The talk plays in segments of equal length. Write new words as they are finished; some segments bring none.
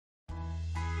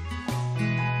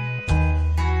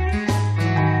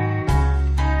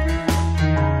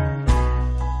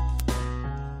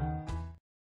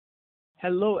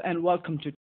Hello and welcome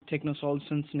to Techno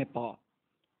Solutions Nepal.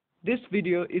 This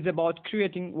video is about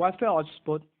creating Wi-Fi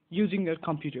hotspot using your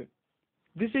computer.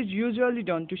 This is usually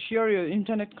done to share your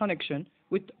internet connection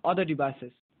with other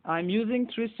devices. I am using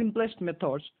three simplest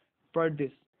methods for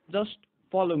this. Just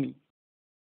follow me.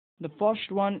 The first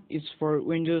one is for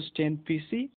Windows 10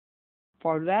 PC.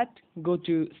 For that, go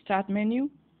to Start menu,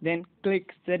 then click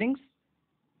Settings,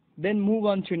 then move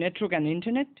on to Network and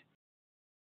Internet.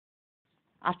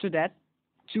 After that,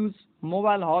 choose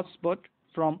Mobile Hotspot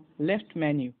from left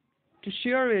menu. To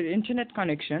share your internet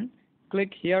connection,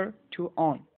 click here to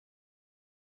on.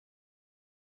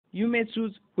 You may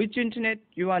choose which internet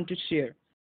you want to share.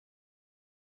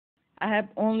 I have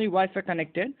only Wi-Fi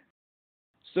connected,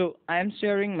 so I am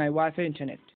sharing my Wi-Fi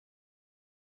internet.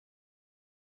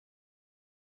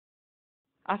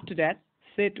 After that,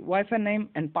 set Wi-Fi name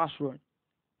and password,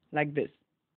 like this.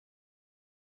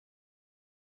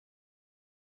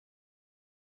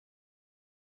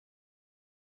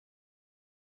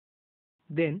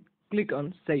 Then click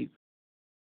on Save.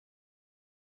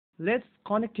 Let's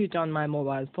connect it on my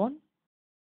mobile phone.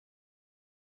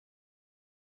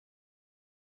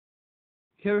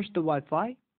 Here's the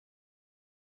Wi-Fi.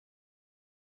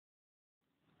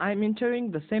 I'm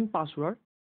entering the same password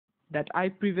that I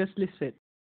previously set.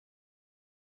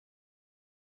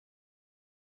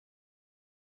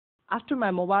 After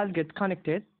my mobile gets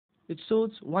connected, it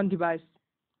shows one device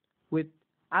with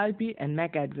IP and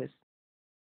MAC address.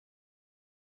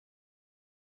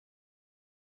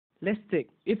 Let's check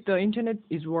if the internet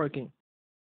is working.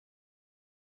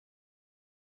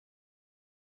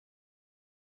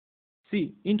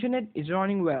 See, internet is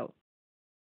running well.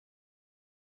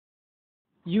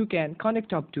 You can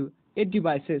connect up to 8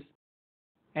 devices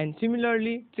and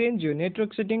similarly change your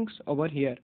network settings over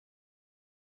here.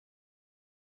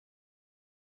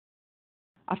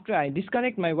 After I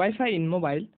disconnect my Wi-Fi in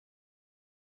mobile,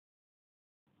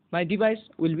 my device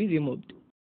will be removed.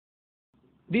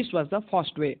 This was the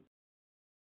first way.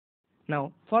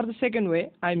 Now, for the second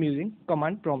way, I am using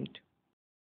command prompt.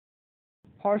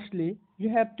 Firstly, you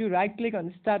have to right-click on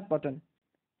the Start button,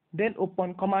 then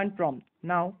open command prompt.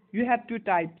 Now, you have to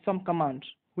type some commands,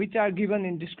 which are given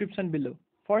in description below.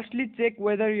 Firstly, check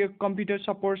whether your computer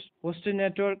supports hosted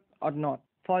network or not.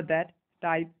 For that,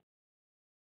 type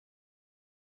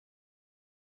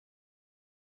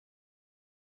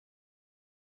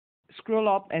scroll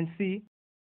up and see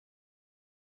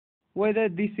whether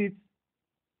this is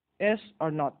yes or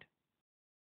not.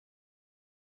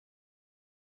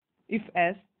 If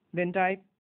yes, then type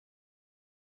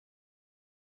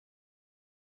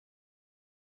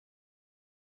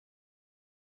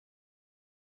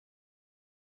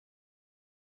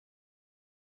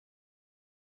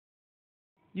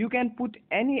you can put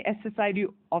any SSID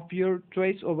of your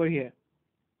choice over here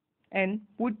and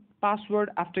put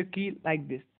password after key like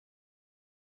this.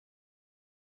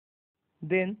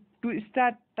 Then to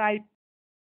start, type.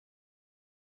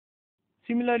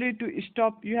 Similarly to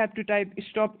stop, you have to type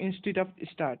stop instead of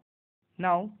start.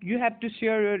 Now you have to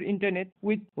share your internet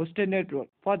with hosted network.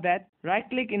 For that, right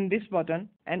click in this button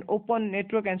and open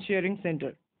Network and Sharing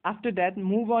Center. After that,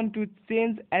 move on to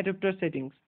change adapter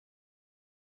settings.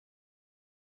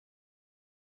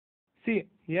 See,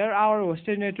 here our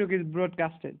hosted network is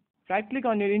broadcasted. Right click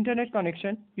on your internet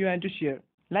connection you want to share.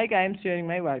 Like I am sharing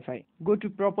my Wi-Fi. Go to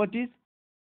Properties.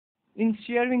 In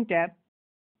Sharing tab,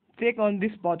 click on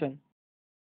this button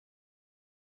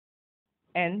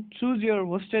and choose your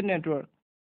hosted network.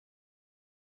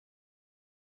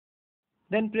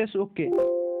 Then press OK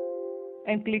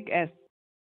and click Yes.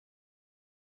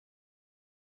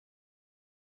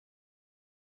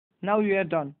 Now you are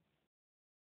done.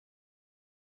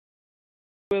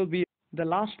 Will be the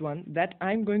last one that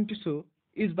I'm going to show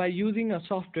is by using a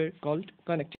software called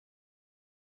Connectify.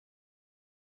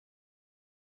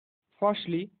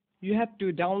 Firstly, you have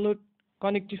to download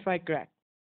Connectify Crack.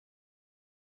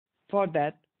 For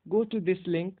that, go to this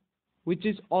link, which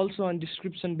is also on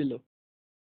description below.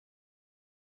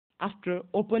 After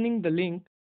opening the link,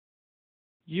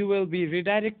 you will be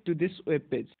redirected to this web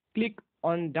page. Click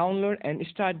on Download and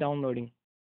start downloading.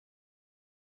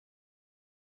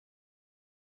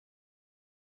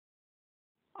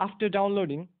 After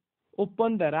downloading,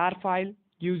 open the RAR file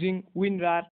using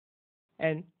WinRAR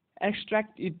and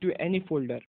extract it to any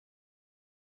folder.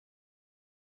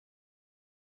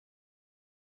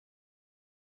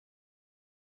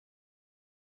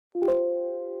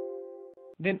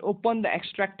 Then open the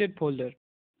extracted folder.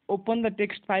 Open the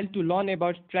text file to learn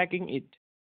about tracking it.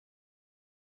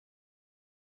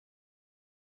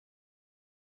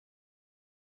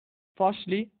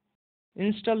 Firstly,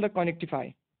 install the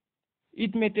Connectify.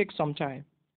 It may take some time.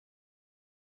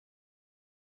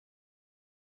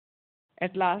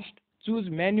 At last, choose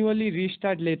manually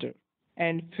restart later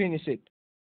and finish it.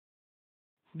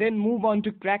 Then move on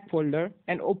to crack folder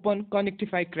and open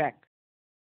Connectify crack.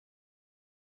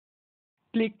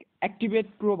 Click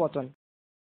Activate Pro button.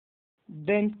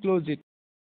 Then close it.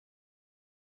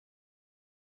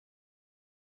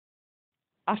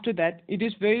 After that, it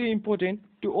is very important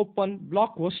to open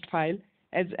block host file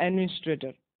as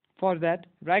administrator. For that,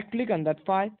 right-click on that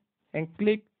file and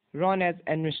click Run as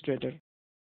administrator.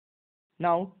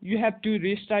 Now you have to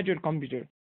restart your computer.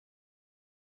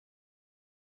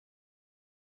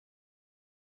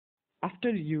 After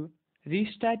you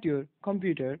restart your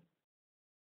computer,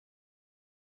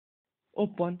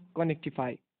 open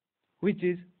Connectify, which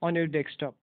is on your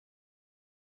desktop.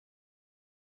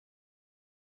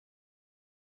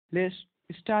 Let's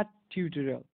start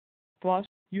tutorial. First,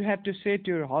 you have to set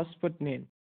your hotspot name.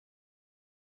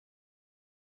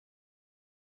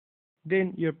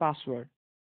 Then your password.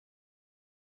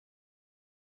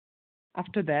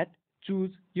 After that,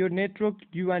 choose your network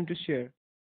you want to share.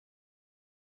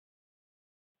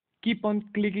 Keep on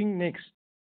clicking Next.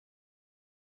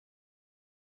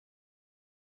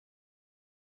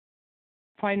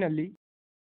 Finally,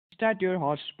 start your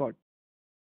hotspot.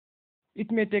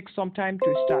 It may take some time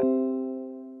to start.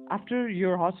 After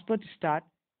your hotspot starts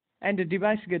and the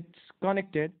device gets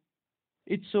connected,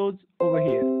 it shows over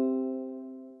here.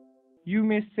 You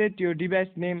may set your device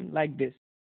name like this.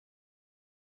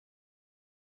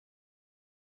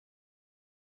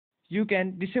 You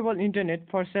can disable internet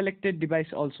for selected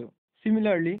device also.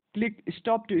 Similarly, click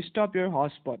Stop to stop your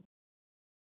hotspot.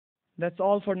 That's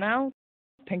all for now.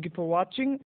 Thank you for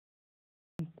watching.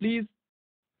 Please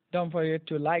don't forget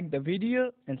to like the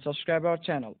video and subscribe our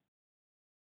channel.